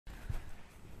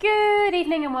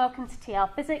evening and welcome to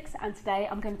TL Physics, and today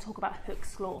I'm going to talk about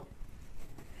Hooke's law.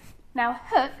 Now,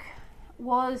 Hooke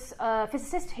was a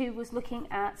physicist who was looking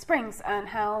at springs and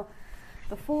how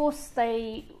the force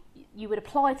you would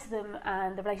apply to them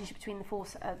and the relationship between the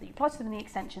force that you apply to them and the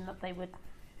extension that they would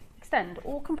extend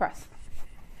or compress.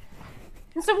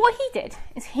 And so what he did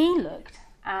is he looked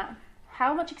at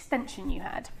how much extension you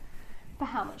had for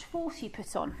how much force you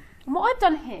put on. And what I've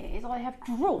done here is I have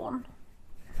drawn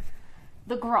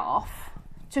the graph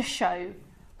to show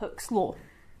Hooke's law.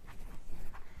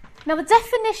 Now, the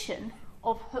definition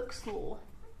of Hooke's law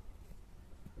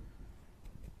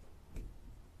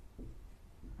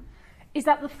is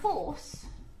that the force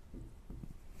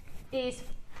is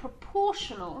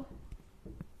proportional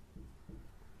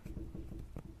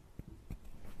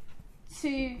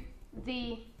to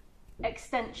the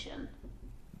extension.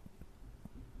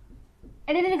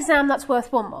 And in an exam, that's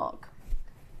worth 1 mark.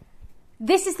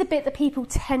 This is the bit that people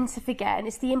tend to forget, and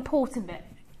it's the important bit.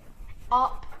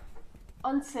 Up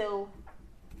until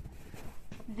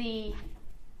the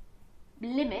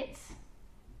limit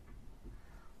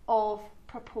of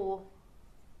proportionality.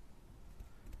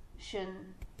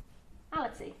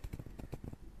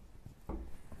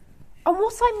 And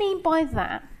what I mean by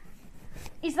that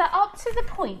is that up to the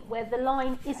point where the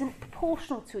line isn't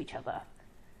proportional to each other,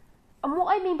 and what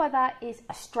I mean by that is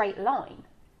a straight line,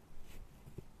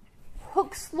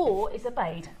 Hooke's law is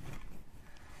obeyed.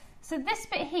 So this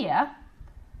bit here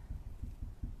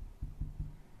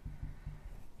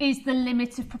is the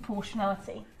limit of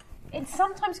proportionality. It's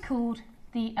sometimes called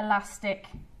the elastic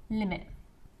limit.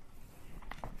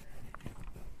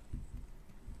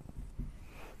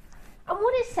 And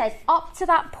what it says up to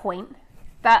that point,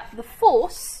 that the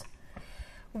force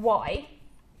Y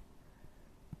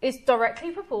is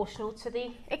directly proportional to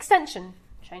the extension,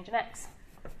 change in X.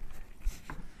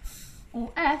 Or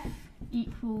F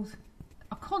equals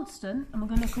a constant, and we're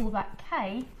going to call that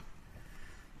K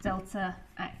delta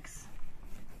X.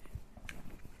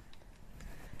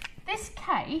 This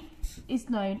K is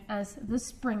known as the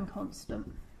spring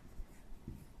constant.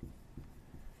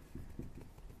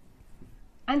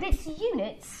 And its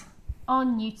units are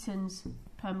newtons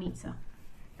per metre.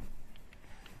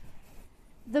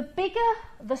 The bigger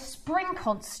the spring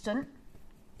constant,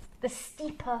 the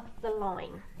steeper the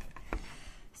line.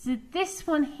 So this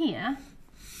one here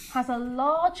has a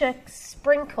larger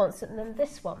spring constant than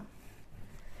this one.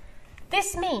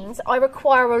 This means I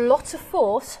require a lot of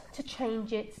force to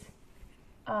change its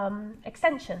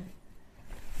extension.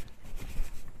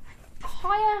 A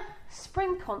higher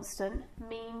spring constant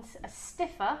means a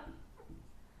stiffer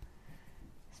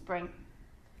spring.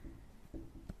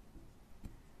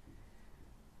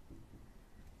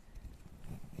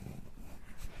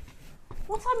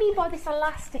 What I mean by this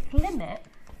elastic limit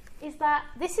is that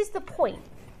this is the point.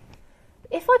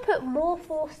 If I put more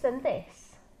force than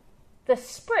this, the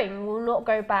spring will not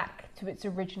go back to its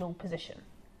original position.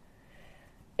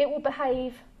 It will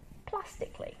behave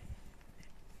plastically.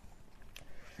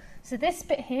 So this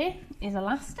bit here is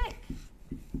elastic,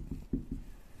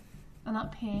 and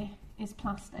up here is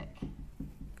plastic.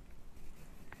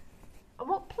 And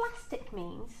what plastic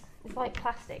means is like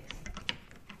plastics.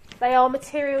 They are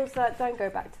materials that don't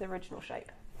go back to the original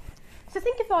shape. So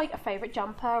think of like a favourite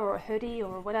jumper or a hoodie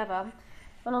or whatever,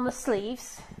 and on the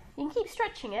sleeves, you can keep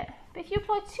stretching it, but if you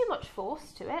apply too much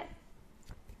force to it,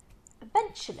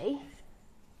 eventually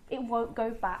it won't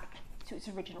go back to its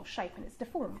original shape and it's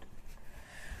deformed.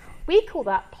 We call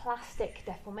that plastic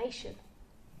deformation.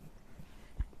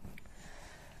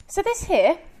 So this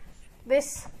here,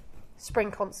 this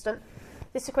spring constant,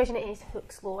 this equation is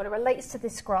Hooke's law, and it relates to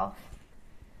this graph.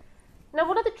 Now,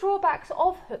 one of the drawbacks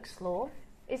of Hooke's law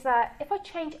is that if I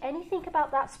change anything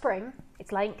about that spring,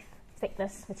 its length,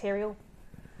 thickness, material,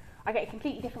 I get a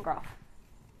completely different graph.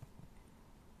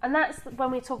 And that's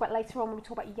when we talk about later on, when we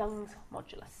talk about Young's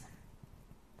modulus.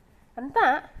 And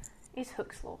that is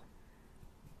Hooke's law.